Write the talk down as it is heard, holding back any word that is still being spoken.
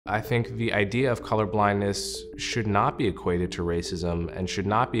I think the idea of colorblindness should not be equated to racism and should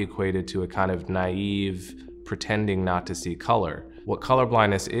not be equated to a kind of naive pretending not to see color. What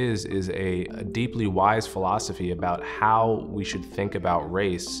colorblindness is a deeply wise philosophy about how we should think about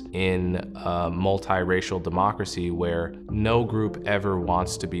race in a multiracial democracy where no group ever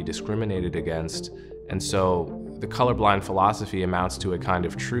wants to be discriminated against. And so the colorblind philosophy amounts to a kind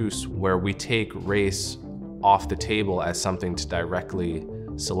of truce where we take race off the table as something to directly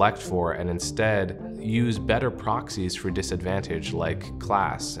select for and instead use better proxies for disadvantage like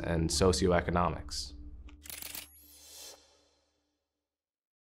class and socioeconomics.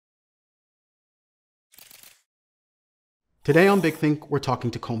 Today on Big Think, we're talking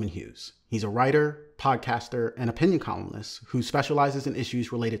to Coleman Hughes. He's a writer, podcaster, and opinion columnist who specializes in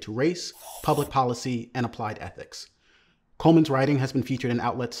issues related to race, public policy, and applied ethics. Coleman's writing has been featured in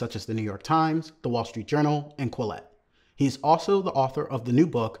outlets such as the New York Times, the Wall Street Journal, and Quillette. He's also the author of the new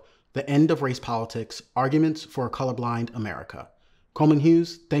book, The End of Race Politics: Arguments for a Colorblind America. Coleman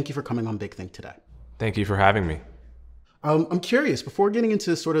Hughes, thank you for coming on Big Think today. Thank you for having me. I'm curious, before getting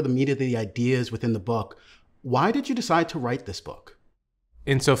into sort of the meat of the ideas within the book, why did you decide to write this book?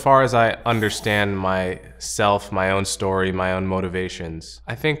 Insofar as I understand myself, my own story, my own motivations,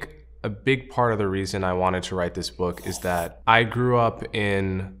 I think a big part of the reason I wanted to write this book is that I grew up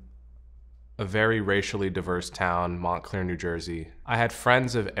in a very racially diverse town, Montclair, New Jersey. I had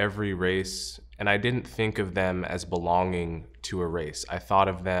friends of every race, and I didn't think of them as belonging to a race. I thought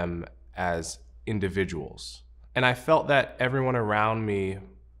of them as individuals. And I felt that everyone around me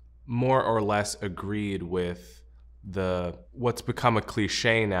more or less agreed with what's become a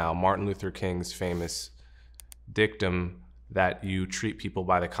cliche now, Martin Luther King's famous dictum that you treat people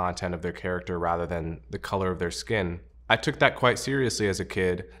by the content of their character rather than the color of their skin. I took that quite seriously as a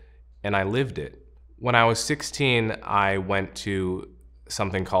kid, and I lived it. When I was 16, I went to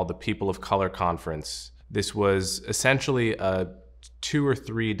something called the People of Color Conference. This was essentially a 2 or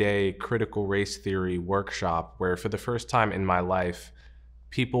 3 day critical race theory workshop where for the first time in my life,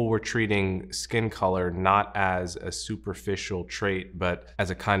 people were treating skin color not as a superficial trait, but as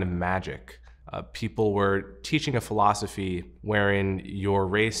a kind of magic. People were teaching a philosophy wherein your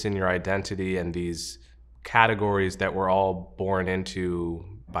race and your identity and these categories that we're all born into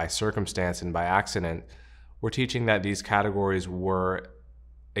by circumstance and by accident, were teaching that these categories were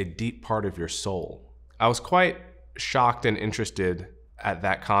a deep part of your soul. I was quite shocked and interested at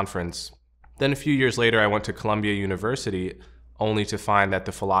that conference. Then a few years later, I went to Columbia University only to find that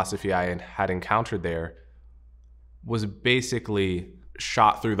the philosophy I had encountered there was basically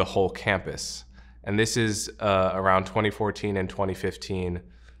shot through the whole campus. And this is around 2014 and 2015,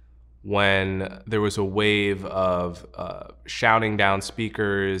 when there was a wave of shouting down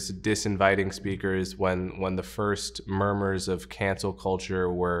speakers, disinviting speakers, when the first murmurs of cancel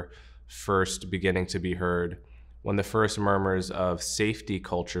culture were first beginning to be heard, when the first murmurs of safety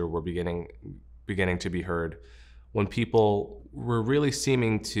culture were beginning to be heard, when people were really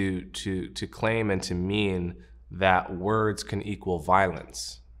seeming to claim and to mean that words can equal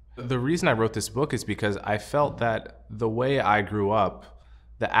violence. The reason I wrote this book is because I felt that the way I grew up,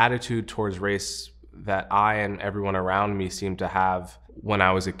 the attitude towards race that I and everyone around me seemed to have when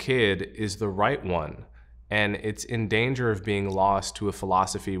I was a kid is the right one. And it's in danger of being lost to a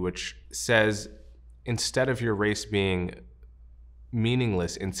philosophy which says, instead of your race being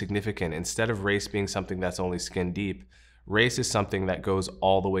meaningless, insignificant, instead of race being something that's only skin deep, race is something that goes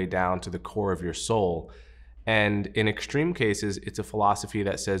all the way down to the core of your soul. And in extreme cases, it's a philosophy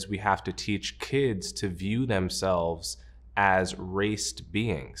that says we have to teach kids to view themselves as raced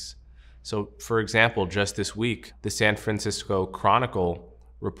beings. So, for example, just this week, the San Francisco Chronicle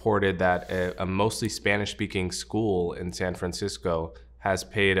reported that a mostly Spanish-speaking school in San Francisco has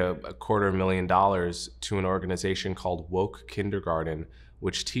paid a $250,000 to an organization called Woke Kindergarten,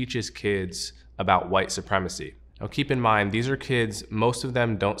 which teaches kids about white supremacy. Now keep in mind, these are kids, most of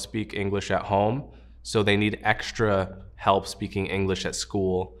them don't speak English at home, so they need extra help speaking English at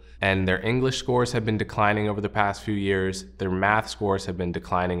school. And their English scores have been declining over the past few years. Their math scores have been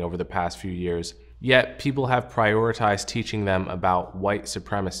declining over the past few years. Yet people have prioritized teaching them about white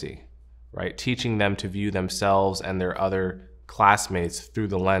supremacy, right? Teaching them to view themselves and their other classmates through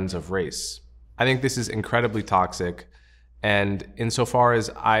the lens of race. I think this is incredibly toxic. And insofar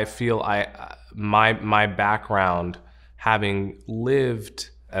as I feel my background, having lived,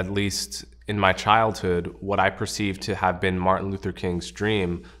 at least in my childhood, what I perceive to have been Martin Luther King's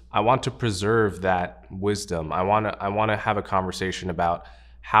dream, I want to preserve that wisdom. I want to have a conversation about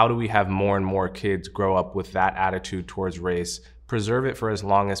how do we have more and more kids grow up with that attitude towards race, preserve it for as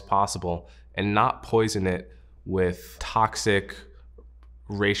long as possible, and not poison it with toxic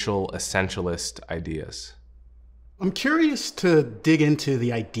racial essentialist ideas. I'm curious to dig into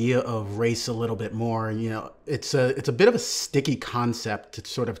the idea of race a little bit more. It's a bit of a sticky concept to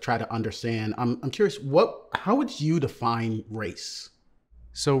sort of try to understand. I'm curious, how would you define race?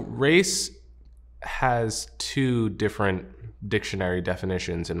 So race has two different dictionary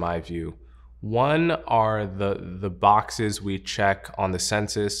definitions in my view. One are the boxes we check on the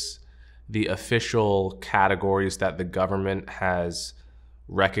census, the official categories that the government has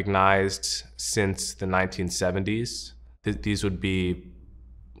recognized since the 1970s. These would be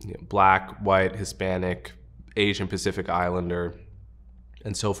Black, white, Hispanic, Asian Pacific Islander,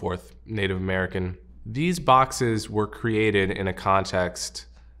 and so forth, Native American. These boxes were created in a context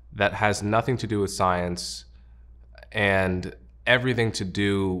that has nothing to do with science and everything to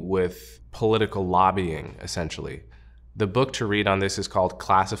do with political lobbying, essentially. The book to read on this is called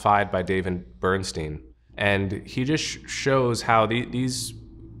Classified by David Bernstein. And he just shows how these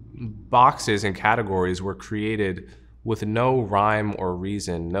boxes and categories were created with no rhyme or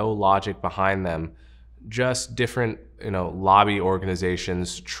reason, no logic behind them, just different lobby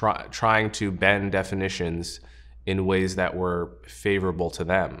organizations trying to bend definitions in ways that were favorable to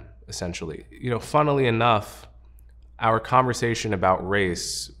them, essentially. Funnily enough, our conversation about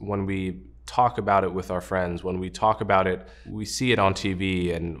race, when we talk about it with our friends, when we talk about it, we see it on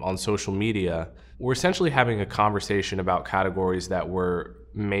TV and on social media, we're essentially having a conversation about categories that were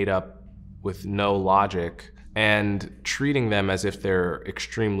made up with no logic and treating them as if they're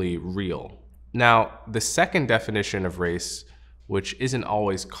extremely real. Now, the second definition of race, which isn't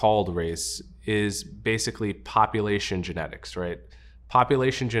always called race, is basically population genetics, right?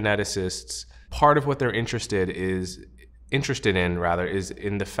 Population geneticists, part of what they're interested in is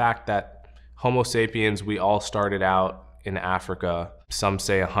in the fact that Homo sapiens, we all started out in Africa. Some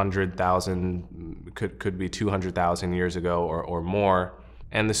say 100,000, could be 200,000 years ago or more.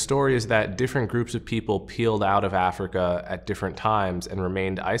 And the story is that different groups of people peeled out of Africa at different times and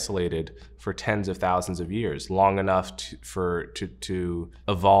remained isolated for tens of thousands of years, long enough to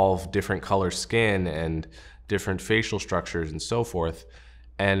evolve different color skin and different facial structures and so forth.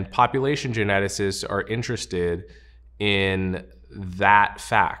 And population geneticists are interested in that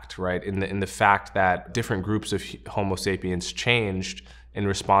fact, right? In the fact that different groups of Homo sapiens changed in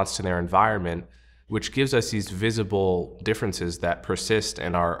response to their environment, which gives us these visible differences that persist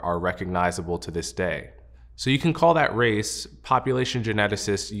and are recognizable to this day. So you can call that race. Population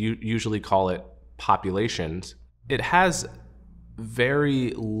geneticists usually call it populations. It has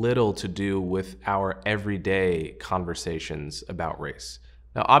very little to do with our everyday conversations about race.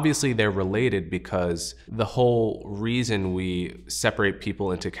 Now, obviously, they're related because the whole reason we separate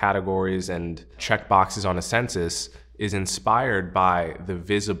people into categories and check boxes on a census is inspired by the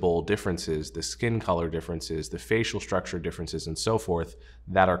visible differences, the skin color differences, the facial structure differences, and so forth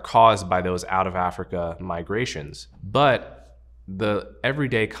that are caused by those out of Africa migrations. But the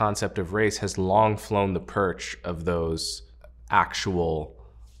everyday concept of race has long flown the perch of those actual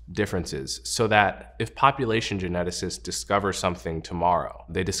differences, so that if population geneticists discover something tomorrow,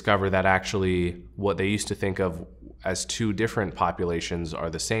 they discover that actually what they used to think of as two different populations are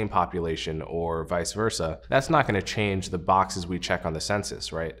the same population or vice versa, that's not going to change the boxes we check on the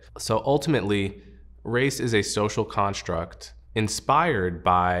census, right? So ultimately, race is a social construct inspired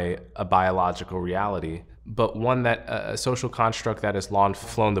by a biological reality, but one that a social construct that has long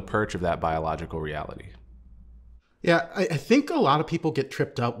flown the perch of that biological reality. Yeah, I think a lot of people get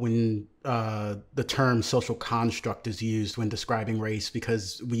tripped up when the term social construct is used when describing race,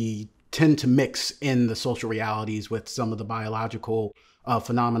 because we tend to mix in the social realities with some of the biological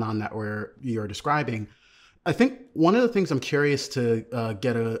phenomenon that you're describing. I think one of the things I'm curious to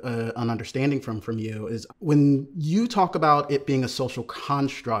get an understanding from you is when you talk about it being a social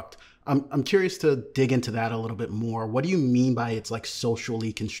construct, I'm curious to dig into that a little bit more. What do you mean by it's like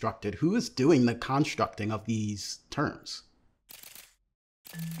socially constructed? Who is doing the constructing of these terms?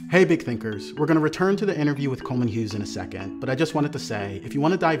 Hey, big thinkers. We're going to return to the interview with Coleman Hughes in a second, but I just wanted to say, if you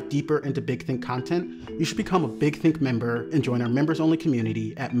want to dive deeper into Big Think content, you should become a Big Think member and join our members-only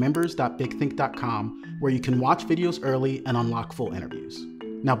community at members.bigthink.com, where you can watch videos early and unlock full interviews.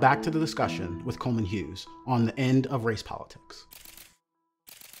 Now back to the discussion with Coleman Hughes on the end of race politics.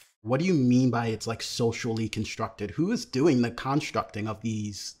 What do you mean by it's like socially constructed? Who is doing the constructing of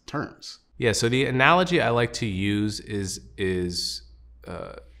these terms? Yeah, so the analogy I like to use is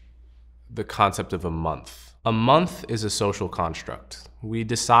the concept of a month. A month is a social construct. We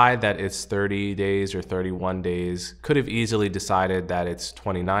decide that it's 30 days or 31 days. Could have easily decided that it's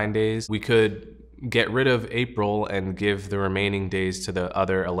 29 days. We could get rid of April and give the remaining days to the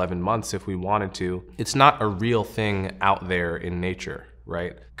other 11 months if we wanted to. It's not a real thing out there in nature,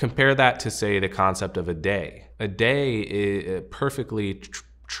 right? Compare that to, say, the concept of a day. A day perfectly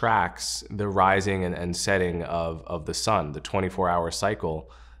tracks the rising and setting of the sun, the 24-hour cycle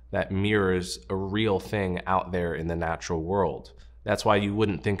that mirrors a real thing out there in the natural world. That's why you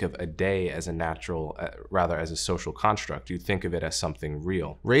wouldn't think of a day as a natural, rather as a social construct. You'd think of it as something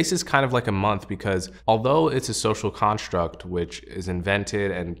real. Race is kind of like a month because although it's a social construct which is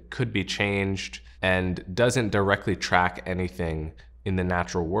invented and could be changed and doesn't directly track anything in the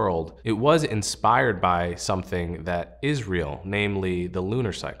natural world, it was inspired by something that is real, namely the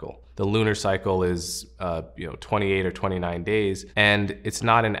lunar cycle. The lunar cycle is 28 or 29 days, and it's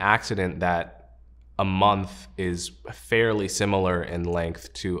not an accident that a month is fairly similar in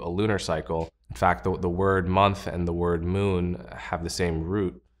length to a lunar cycle. In fact, the word month and the word moon have the same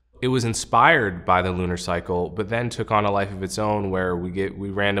root. It was inspired by the lunar cycle, but then took on a life of its own where we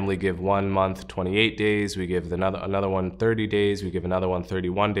randomly give one month 28 days, we give another one 30 days, we give another one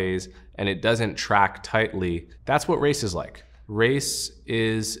 31 days, and it doesn't track tightly. That's what race is like. Race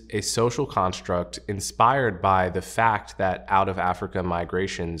is a social construct inspired by the fact that out of Africa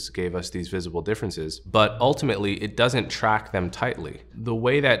migrations gave us these visible differences, but ultimately it doesn't track them tightly. The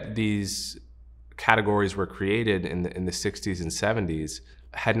way that these categories were created in the 60s and 70s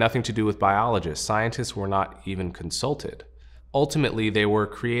had nothing to do with biologists. Scientists were not even consulted. Ultimately, they were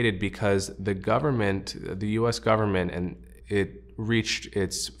created because the government, the US government, and it reached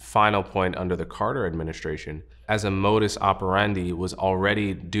its final point under the Carter administration, as a modus operandi was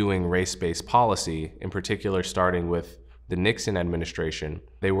already doing race-based policy, in particular starting with the Nixon administration.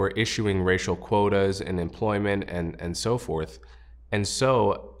 They were issuing racial quotas in employment and so forth. And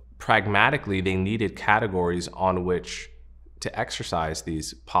so pragmatically, they needed categories on which to exercise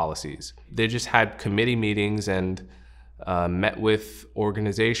these policies. They just had committee meetings and met with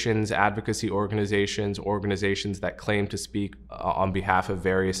organizations, advocacy organizations, organizations that claim to speak on behalf of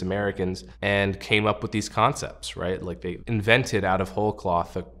various Americans, and came up with these concepts, right? Like they invented out of whole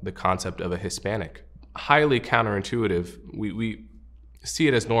cloth the concept of a Hispanic. Highly counterintuitive. We see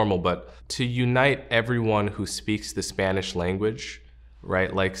it as normal, but to unite everyone who speaks the Spanish language,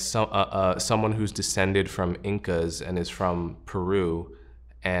 right? Like someone who's descended from Incas and is from Peru,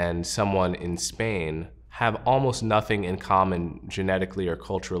 and someone in Spain have almost nothing in common genetically or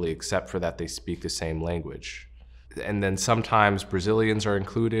culturally except for that they speak the same language. And then sometimes Brazilians are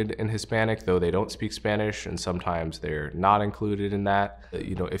included in Hispanic, though they don't speak Spanish, and sometimes they're not included in that.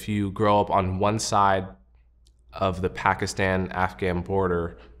 You know, if you grow up on one side of the Pakistan-Afghan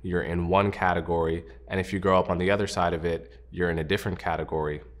border, you're in one category, and if you grow up on the other side of it, you're in a different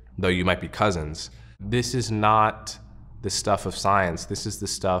category, though you might be cousins. This is not the stuff of science. This is the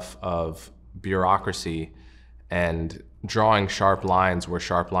stuff of bureaucracy and drawing sharp lines where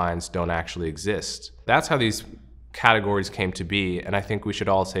sharp lines don't actually exist. That's how these categories came to be, and I think we should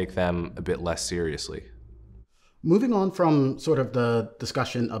all take them a bit less seriously. Moving on from sort of the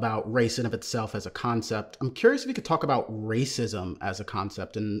discussion about race in of itself as a concept, I'm curious if you could talk about racism as a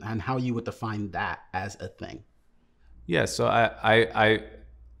concept and how you would define that as a thing. Yeah, so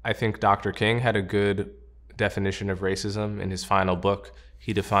I think Dr. King had a good definition of racism in his final book.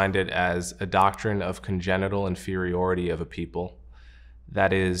 He defined it as a doctrine of congenital inferiority of a people.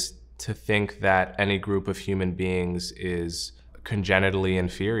 That is, to think that any group of human beings is congenitally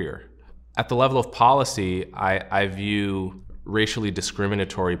inferior. At the level of policy, I view racially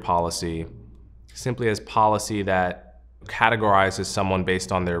discriminatory policy simply as policy that categorizes someone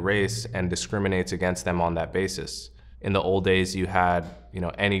based on their race and discriminates against them on that basis. In the old days, you had,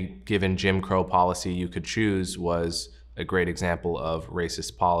 any given Jim Crow policy you could choose was a great example of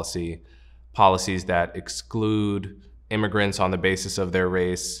racist policy. Policies that exclude immigrants on the basis of their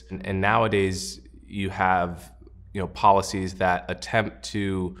race. And nowadays, you have, policies that attempt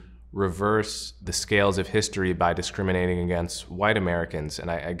to reverse the scales of history by discriminating against white Americans. And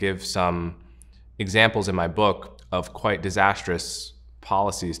I give some examples in my book of quite disastrous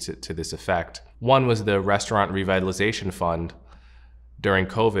policies to this effect. One was the Restaurant Revitalization Fund during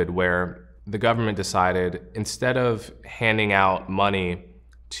COVID, where the government decided instead of handing out money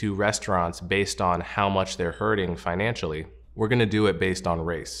to restaurants based on how much they're hurting financially, we're going to do it based on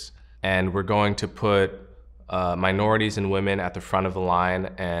race. And we're going to put minorities and women at the front of the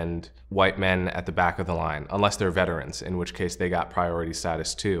line and white men at the back of the line, unless they're veterans, in which case they got priority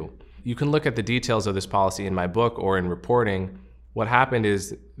status too. You can look at the details of this policy in my book or in reporting. What happened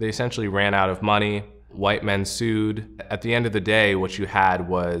is they essentially ran out of money. White men sued. At the end of the day, what you had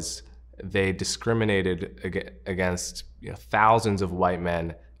was they discriminated against thousands of white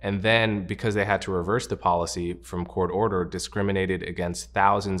men, and then because they had to reverse the policy from court order, discriminated against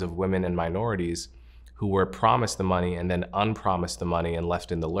thousands of women and minorities who were promised the money and then unpromised the money and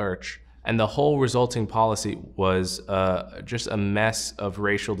left in the lurch. And the whole resulting policy was just a mess of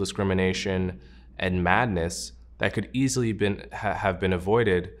racial discrimination and madness that could easily have been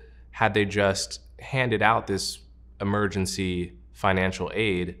avoided had they just handed out this emergency financial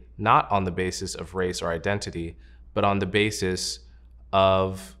aid, not on the basis of race or identity, but on the basis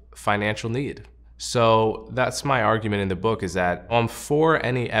of financial need. So that's my argument in the book, is that I'm for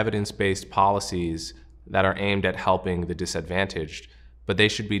any evidence-based policies that are aimed at helping the disadvantaged, but they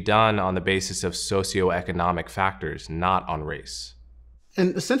should be done on the basis of socioeconomic factors, not on race.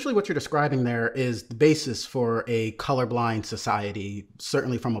 And essentially what you're describing there is the basis for a colorblind society,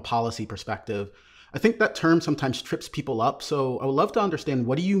 certainly from a policy perspective. I think that term sometimes trips people up. So I would love to understand,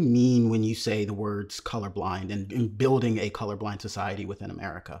 what do you mean when you say the words colorblind and building a colorblind society within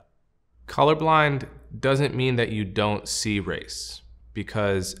America? Colorblind doesn't mean that you don't see race,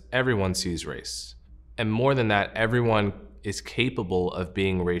 because everyone sees race. And more than that, everyone is capable of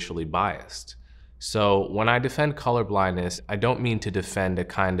being racially biased. So when I defend colorblindness, I don't mean to defend a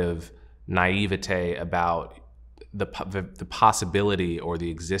kind of naivete about the possibility or the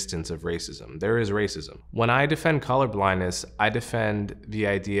existence of racism. There is racism. When I defend colorblindness, I defend the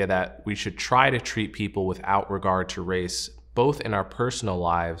idea that we should try to treat people without regard to race, both in our personal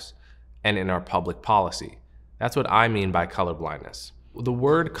lives and in our public policy. That's what I mean by colorblindness. The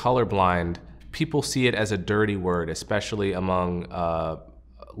word colorblind, people see it as a dirty word, especially among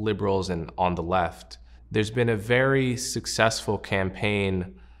liberals and on the left. There's been a very successful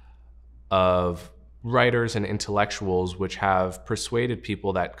campaign of writers and intellectuals which have persuaded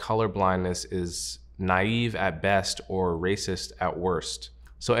people that colorblindness is naive at best or racist at worst.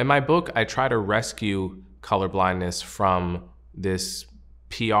 So in my book, I try to rescue colorblindness from this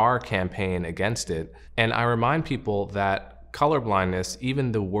PR campaign against it. And I remind people that colorblindness,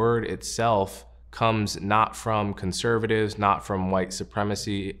 even the word itself, comes not from conservatives, not from white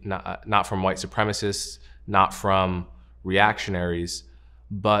supremacy, not from white supremacists, not from reactionaries,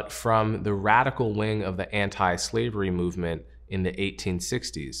 but from the radical wing of the anti-slavery movement in the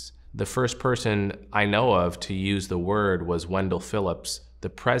 1860s. The first person I know of to use the word was Wendell Phillips, the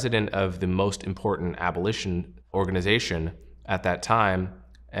president of the most important abolition organization at that time,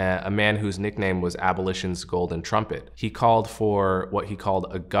 a man whose nickname was Abolition's Golden Trumpet. He called for what he called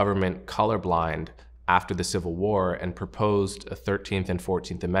a government colorblind after the Civil War and proposed a 13th and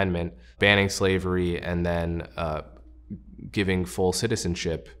 14th Amendment banning slavery and then giving full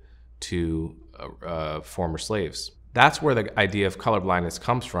citizenship to former slaves. That's where the idea of colorblindness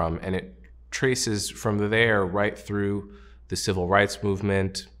comes from, and it traces from there right through the civil rights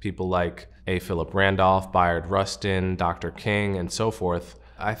movement, people like A. Philip Randolph, Bayard Rustin, Dr. King, and so forth.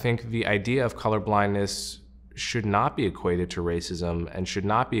 I think the idea of colorblindness should not be equated to racism and should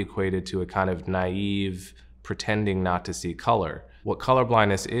not be equated to a kind of naive pretending not to see color. What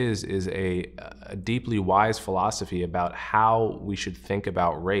colorblindness is a deeply wise philosophy about how we should think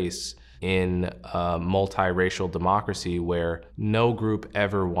about race in a multiracial democracy where no group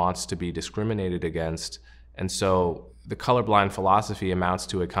ever wants to be discriminated against. And so the colorblind philosophy amounts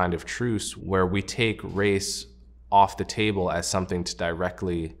to a kind of truce where we take race off the table as something to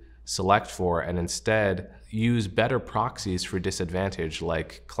directly select for and instead use better proxies for disadvantage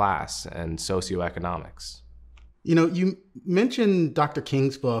like class and socioeconomics. You know, you mentioned Dr.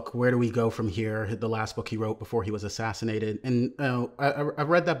 King's book, Where Do We Go From Here, the last book he wrote before he was assassinated. And I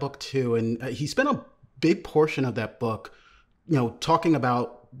read that book too, and he spent a big portion of that book, talking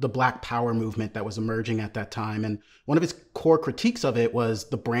about the Black Power movement that was emerging at that time. And one of his core critiques of it was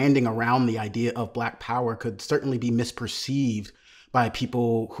the branding around the idea of Black Power could certainly be misperceived by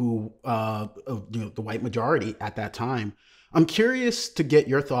people who, the white majority at that time. I'm curious to get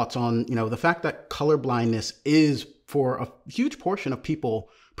your thoughts on, the fact that colorblindness is, for a huge portion of people,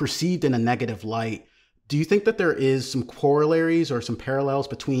 perceived in a negative light. Do you think that there is some corollaries or some parallels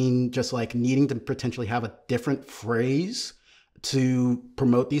between just like needing to potentially have a different phrase to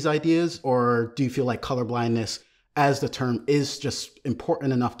promote these ideas? Or do you feel like colorblindness as the term is just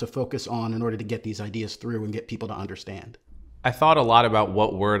important enough to focus on in order to get these ideas through and get people to understand? I thought a lot about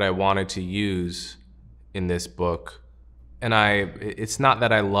what word I wanted to use in this book. And it's not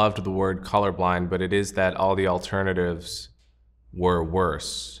that I loved the word colorblind, but it is that all the alternatives were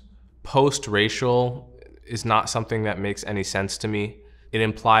worse. Post-racial is not something that makes any sense to me. It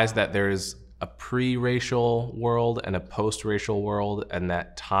implies that there's a pre-racial world and a post-racial world, and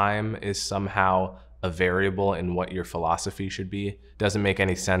that time is somehow a variable in what your philosophy should be. Doesn't make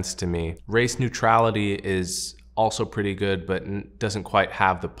any sense to me. Race neutrality is also pretty good, but doesn't quite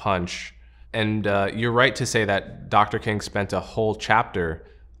have the punch. And you're right to say that Dr. King spent a whole chapter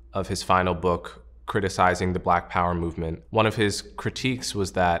of his final book criticizing the Black Power movement, one of his critiques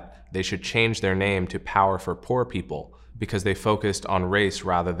was that they should change their name to Power for Poor People because they focused on race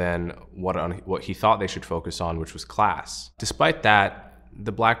rather than what he thought they should focus on, which was class. Despite that,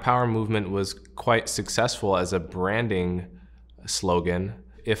 the Black Power movement was quite successful as a branding slogan.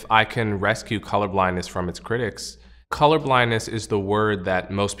 If I can rescue colorblindness from its critics, colorblindness is the word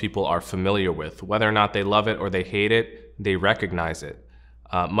that most people are familiar with. Whether or not they love it or they hate it, they recognize it.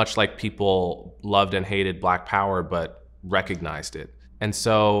 Much like people loved and hated Black Power but recognized it. And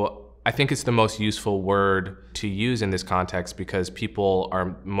so I think it's the most useful word to use in this context because people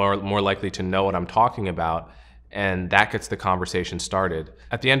are more likely to know what I'm talking about, and that gets the conversation started.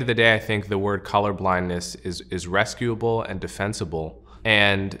 At the end of the day, I think the word colorblindness is rescuable and defensible,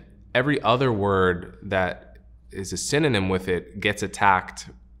 and every other word that is a synonym with it gets attacked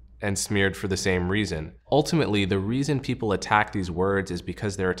and smeared for the same reason. Ultimately, the reason people attack these words is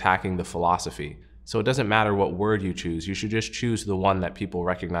because they're attacking the philosophy. So it doesn't matter what word you choose. You should just choose the one that people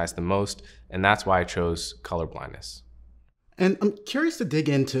recognize the most, and that's why I chose colorblindness. And I'm curious to dig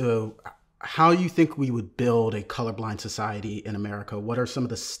into how you think we would build a colorblind society in America. What are some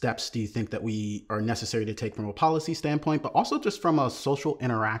of the steps do you think that we are necessary to take from a policy standpoint, but also just from a social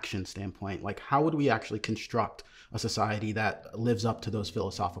interaction standpoint? Like, how would we actually construct a society that lives up to those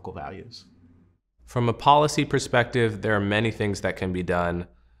philosophical values? From a policy perspective, there are many things that can be done.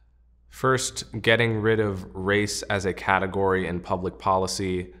 First, getting rid of race as a category in public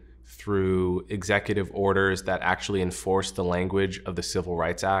policy through executive orders that actually enforce the language of the Civil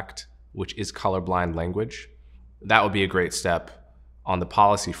Rights Act, which is colorblind language. That would be a great step on the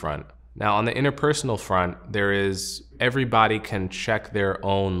policy front. Now, on the interpersonal front, everybody can check their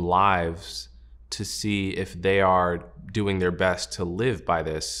own lives to see if they are doing their best to live by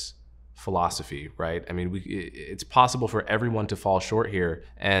this philosophy, right? I mean, it's possible for everyone to fall short here,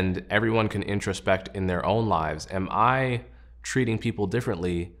 and everyone can introspect in their own lives. Am I treating people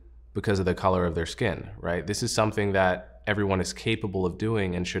differently because of the color of their skin, right? This is something that everyone is capable of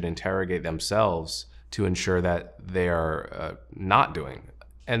doing and should interrogate themselves to ensure that they are not doing.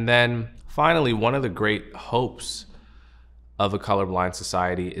 And then finally, one of the great hopes of a colorblind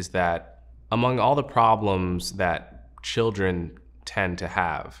society is that among all the problems that children tend to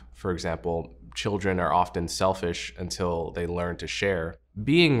have, for example, children are often selfish until they learn to share.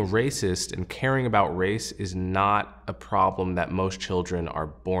 Being racist and caring about race is not a problem that most children are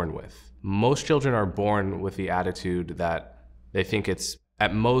born with. Most children are born with the attitude that they think it's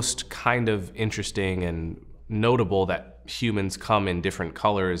at most kind of interesting and notable that humans come in different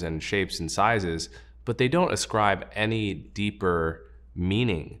colors and shapes and sizes, but they don't ascribe any deeper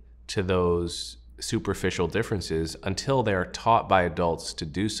meaning to those superficial differences until they are taught by adults to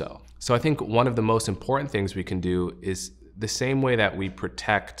do so. So I think one of the most important things we can do is the same way that we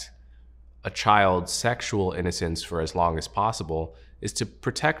protect a child's sexual innocence for as long as possible is to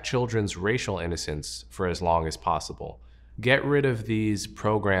protect children's racial innocence for as long as possible. Get rid of these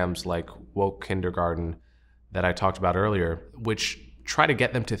programs like woke kindergarten that I talked about earlier, which try to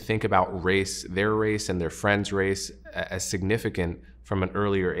get them to think about race, their race and their friend's race as significant from an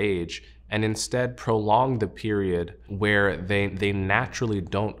earlier age, and instead prolong the period where they naturally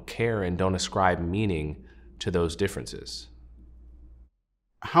don't care and don't ascribe meaning to those differences.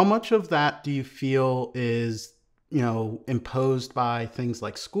 How much of that do you feel is, imposed by things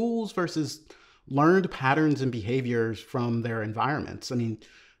like schools versus learned patterns and behaviors from their environments? I mean,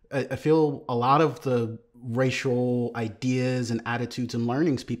 I feel a lot of the racial ideas and attitudes and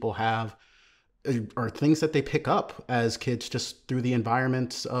learnings people have are things that they pick up as kids just through the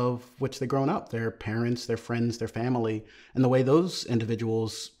environments of which they've grown up, their parents, their friends, their family, and the way those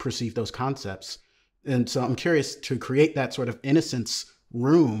individuals perceive those concepts. And so I'm curious, to create that sort of innocence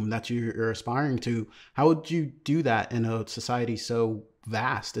room that you're aspiring to, how would you do that in a society so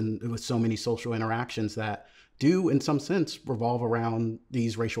vast and with so many social interactions that do, in some sense, revolve around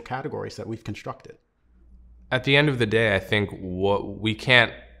these racial categories that we've constructed? At the end of the day, I think we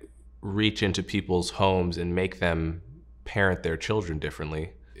can't reach into people's homes and make them parent their children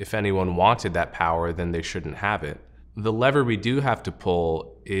differently. If anyone wanted that power, then they shouldn't have it. The lever we do have to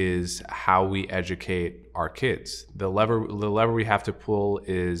pull is how we educate our kids. The lever we have to pull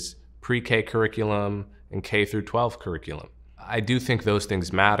is pre-K curriculum and K through 12 curriculum. I do think those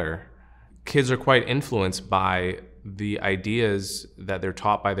things matter. Kids are quite influenced by the ideas that they're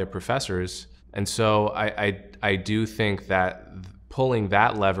taught by their professors. And so I do think that pulling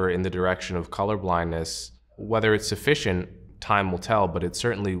that lever in the direction of colorblindness, whether it's sufficient, time will tell, but it's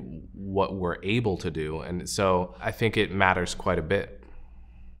certainly what we're able to do. And so I think it matters quite a bit.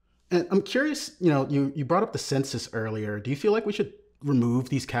 And I'm curious, you brought up the census earlier. Do you feel like we should remove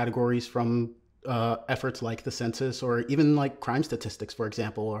these categories from efforts like the census or even like crime statistics, for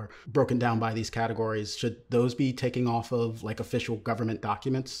example, are broken down by these categories? Should those be taking off of like official government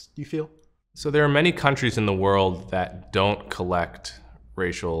documents, do you feel? So there are many countries in the world that don't collect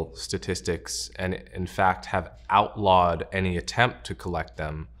racial statistics and in fact have outlawed any attempt to collect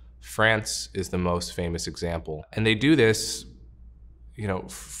them. France is the most famous example. And they do this,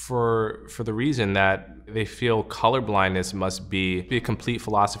 for the reason that they feel colorblindness must be a complete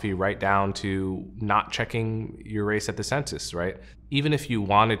philosophy, right down to not checking your race at the census, right? Even if you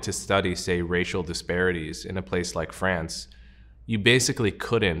wanted to study, say, racial disparities in a place like France, you basically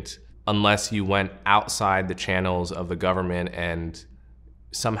couldn't unless you went outside the channels of the government and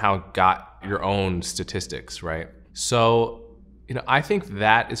somehow got your own statistics, right? So, I think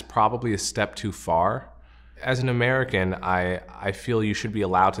that is probably a step too far. As an American, I feel you should be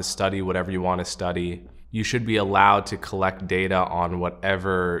allowed to study whatever you want to study. You should be allowed to collect data on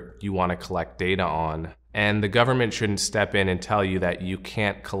whatever you want to collect data on. And the government shouldn't step in and tell you that you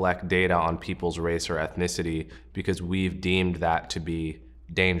can't collect data on people's race or ethnicity because we've deemed that to be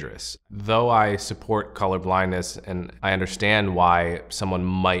dangerous. Though I support colorblindness and I understand why someone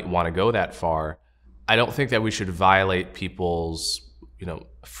might want to go that far, I don't think that we should violate people's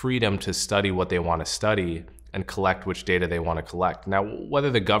freedom to study what they want to study and collect which data they want to collect. Now, whether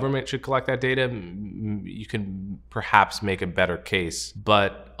the government should collect that data, you can perhaps make a better case.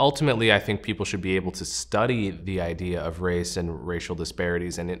 But ultimately, I think people should be able to study the idea of race and racial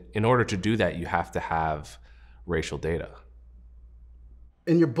disparities. And in order to do that, you have to have racial data.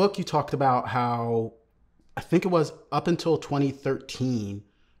 In your book, you talked about how, I think it was up until 2013,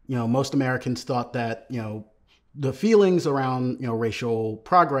 most Americans thought that, the feelings around, racial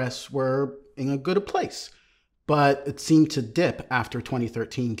progress were in a good place, but it seemed to dip after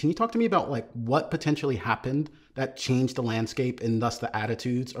 2013. Can you talk to me about like what potentially happened that changed the landscape and thus the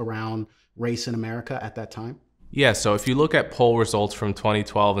attitudes around race in America at that time? Yeah, so if you look at poll results from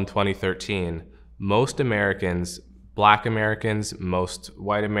 2012 and 2013, most Americans, Black Americans, most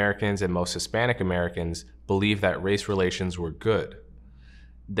white Americans, and most Hispanic Americans believe that race relations were good.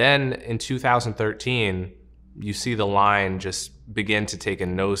 Then in 2013, you see the line just begin to take a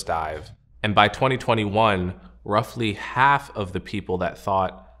nosedive. And by 2021, roughly half of the people that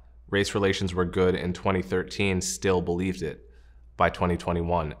thought race relations were good in 2013 still believed it by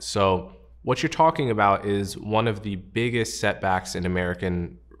 2021. So what you're talking about is one of the biggest setbacks in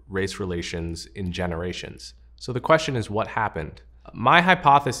American race relations in generations. So the question is, what happened? My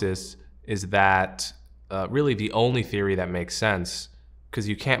hypothesis is that really the only theory that makes sense, because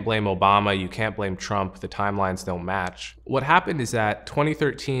you can't blame Obama, you can't blame Trump, the timelines don't match. What happened is that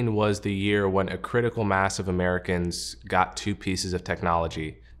 2013 was the year when a critical mass of Americans got two pieces of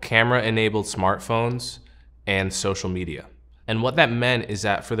technology: camera-enabled smartphones and social media. And what that meant is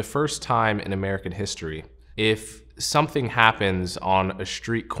that for the first time in American history, if something happens on a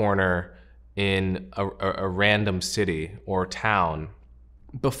street corner in a random city or town,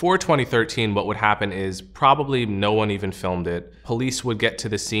 before 2013, what would happen is probably no one even filmed it. Police would get to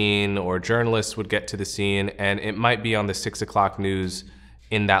the scene or journalists would get to the scene, and it might be on the 6 o'clock news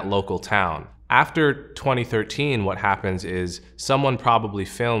in that local town. After 2013, what happens is someone probably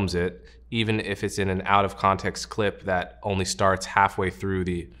films it, even if it's in an out of context clip that only starts halfway through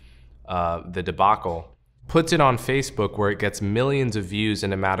the debacle, puts it on Facebook where it gets millions of views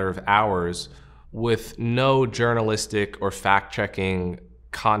in a matter of hours with no journalistic or fact-checking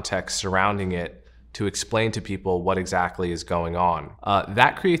context surrounding it to explain to people what exactly is going on.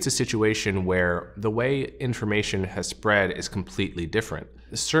 That creates a situation where the way information has spread is completely different.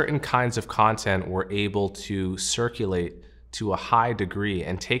 Certain kinds of content were able to circulate to a high degree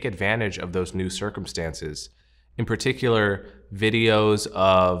and take advantage of those new circumstances. In particular, videos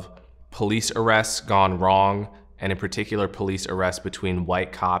of police arrests gone wrong, and in particular, police arrests between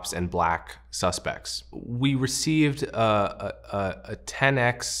white cops and black suspects. We received a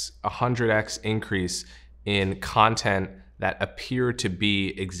 10x, 100x increase in content that appeared to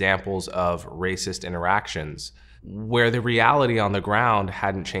be examples of racist interactions, where the reality on the ground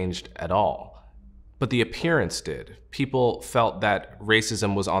hadn't changed at all. But the appearance did. People felt that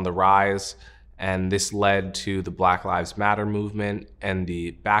racism was on the rise, and this led to the Black Lives Matter movement and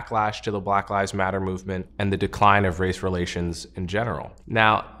the backlash to the Black Lives Matter movement and the decline of race relations in general.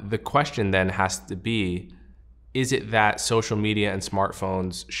 Now, the question then has to be, is it that social media and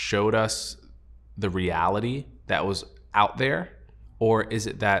smartphones showed us the reality that was out there? Or is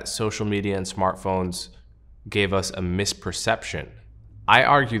it that social media and smartphones gave us a misperception? I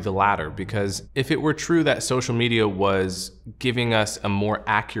argue the latter, because if it were true that social media was giving us a more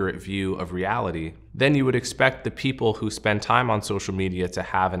accurate view of reality, then you would expect the people who spend time on social media to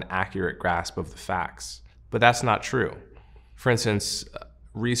have an accurate grasp of the facts. But that's not true. For instance,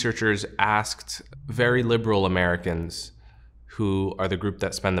 researchers asked very liberal Americans, who are the group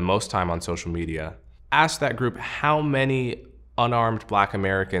that spend the most time on social media, asked that group how many unarmed Black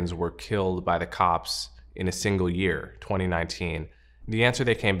Americans were killed by the cops in a single year, 2019. The answer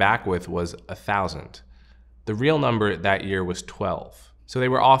they came back with was 1,000. The real number that year was 12. So they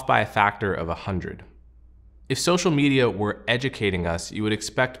were off by a factor of 100. If social media were educating us, you would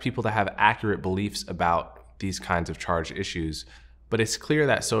expect people to have accurate beliefs about these kinds of charged issues. But it's clear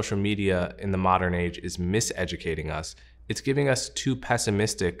that social media in the modern age is miseducating us. It's giving us too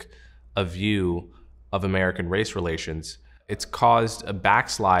pessimistic a view of American race relations. It's caused a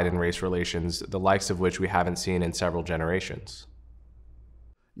backslide in race relations, the likes of which we haven't seen in several generations.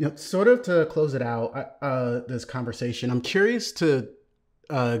 You know, sort of to close it out, this conversation, I'm curious to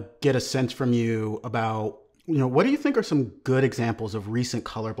get a sense from you about, what do you think are some good examples of recent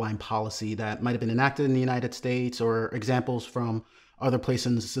colorblind policy that might have been enacted in the United States, or examples from other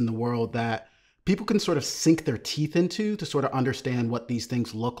places in the world that people can sort of sink their teeth into to sort of understand what these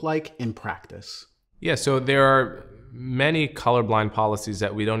things look like in practice? Yeah, so there are many colorblind policies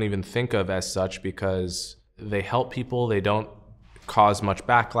that we don't even think of as such because they help people, they don't cause much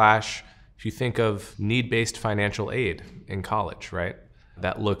backlash. If you think of need-based financial aid in college, right?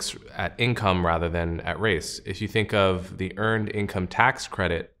 That looks at income rather than at race. If you think of the earned income tax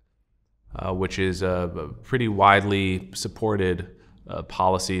credit, which is a pretty widely supported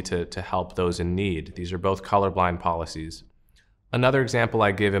policy to help those in need. These are both colorblind policies. Another example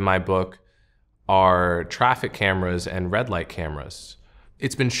I give in my book are traffic cameras and red light cameras.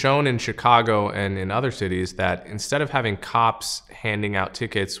 It's been shown in Chicago and in other cities that instead of having cops handing out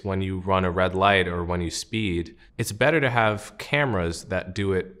tickets when you run a red light or when you speed, it's better to have cameras that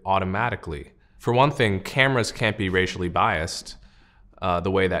do it automatically. For one thing, cameras can't be racially biased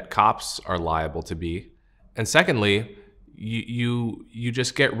the way that cops are liable to be. And secondly, you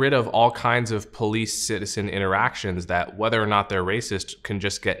just get rid of all kinds of police-citizen interactions that, whether or not they're racist, can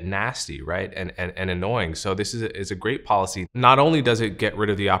just get nasty, right, and annoying. So this is a great policy. Not only does it get rid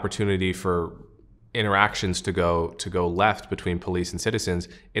of the opportunity for interactions to go left between police and citizens,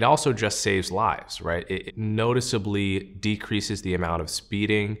 it also just saves lives, right? It noticeably decreases the amount of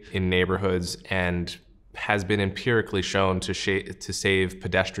speeding in neighborhoods and has been empirically shown to save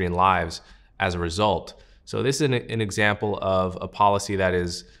pedestrian lives as a result. So this is an example of a policy that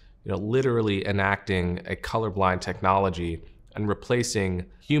is, literally enacting a colorblind technology and replacing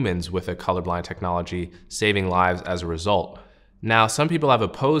humans with a colorblind technology, saving lives as a result. Now, some people have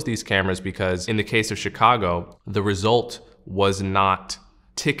opposed these cameras because in the case of Chicago, the result was not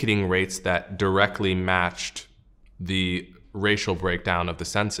ticketing rates that directly matched the racial breakdown of the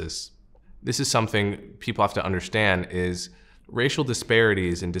census. This is something people have to understand is racial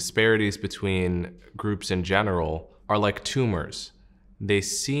disparities and disparities between groups in general are like tumors. They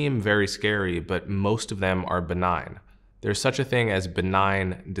seem very scary, but most of them are benign. There's such a thing as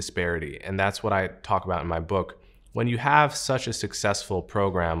benign disparity, and that's what I talk about in my book. When you have such a successful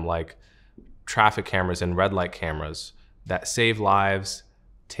program like traffic cameras and red light cameras that save lives,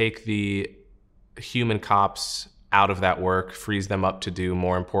 take the human cops out of that work, frees them up to do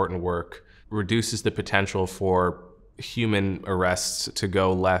more important work, reduces the potential for human arrests to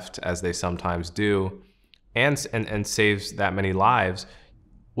go left as they sometimes do, and saves that many lives.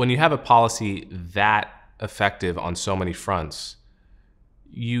 When you have a policy that effective on so many fronts,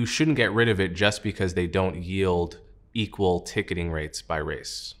 you shouldn't get rid of it just because they don't yield equal ticketing rates by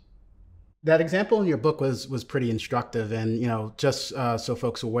race. That example in your book was pretty instructive, and just so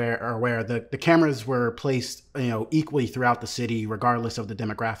folks are aware, the cameras were placed equally throughout the city, regardless of the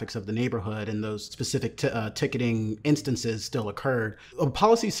demographics of the neighborhood, and those specific ticketing instances still occurred.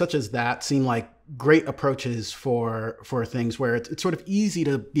 Policies such as that seem like great approaches for things where it's sort of easy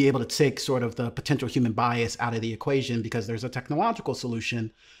to be able to take sort of the potential human bias out of the equation because there's a technological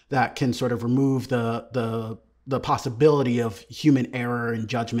solution that can sort of remove the possibility of human error and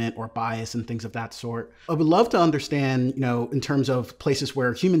judgment or bias and things of that sort. I would love to understand, in terms of places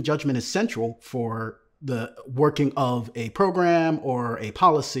where human judgment is central for the working of a program or a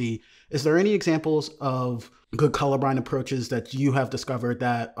policy, is there any examples of good colorblind approaches that you have discovered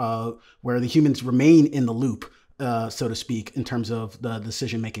that where the humans remain in the loop, so to speak, in terms of the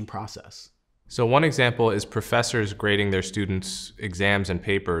decision-making process? So one example is professors grading their students' exams and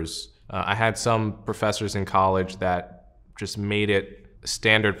papers. I had some professors in college that just made it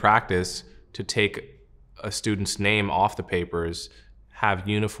standard practice to take a student's name off the papers, have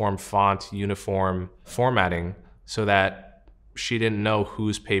uniform font, uniform formatting, so that she didn't know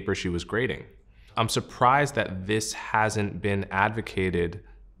whose paper she was grading. I'm surprised that this hasn't been advocated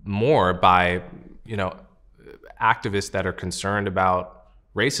more by, activists that are concerned about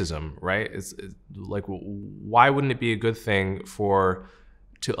racism, right? It's like, why wouldn't it be a good thing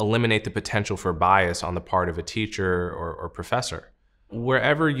to eliminate the potential for bias on the part of a teacher or professor?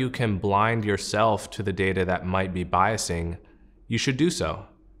 Wherever you can blind yourself to the data that might be biasing, you should do so.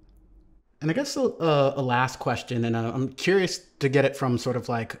 And I guess a last question, and I'm curious to get it from sort of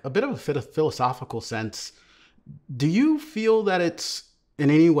like a bit of a philosophical sense. Do you feel that it's in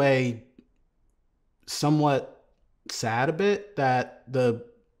any way somewhat sad a bit that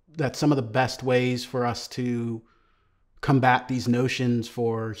some of the best ways for us to combat these notions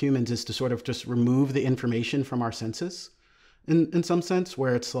for humans is to sort of just remove the information from our senses in some sense,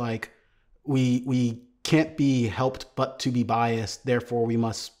 where it's like we can't be helped but to be biased, therefore we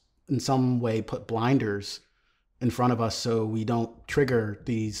must in some way put blinders in front of us so we don't trigger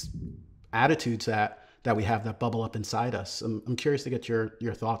these attitudes that we have that bubble up inside us. I'm curious to get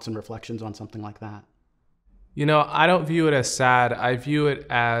your thoughts and reflections on something like that. I don't view it as sad. I view it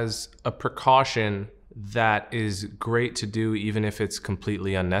as a precaution that is great to do even if it's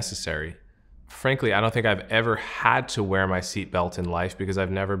completely unnecessary. Frankly, I don't think I've ever had to wear my seatbelt in life because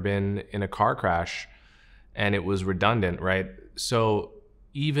I've never been in a car crash and it was redundant, right? So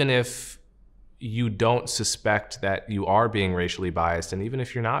even if you don't suspect that you are being racially biased, and even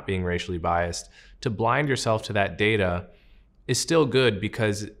if you're not being racially biased, to blind yourself to that data is still good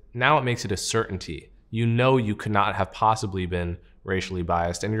because now it makes it a certainty. You could not have possibly been racially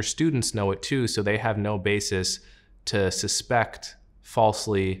biased, and your students know it too, so they have no basis to suspect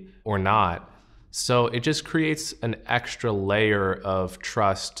falsely or not. So it just creates an extra layer of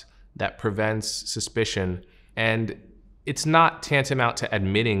trust that prevents suspicion, and it's not tantamount to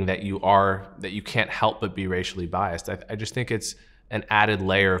admitting that you can't help but be racially biased. I just think it's an added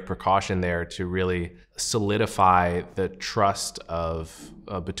layer of precaution there to really solidify the trust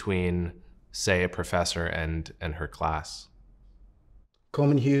between, say, a professor and her class.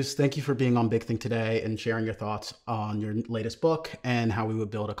 Coleman Hughes, thank you for being on Big Think today and sharing your thoughts on your latest book and how we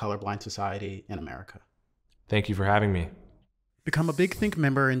would build a colorblind society in America. Thank you for having me. Become a Big Think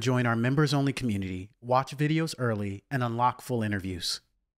member and join our members-only community, watch videos early, and unlock full interviews.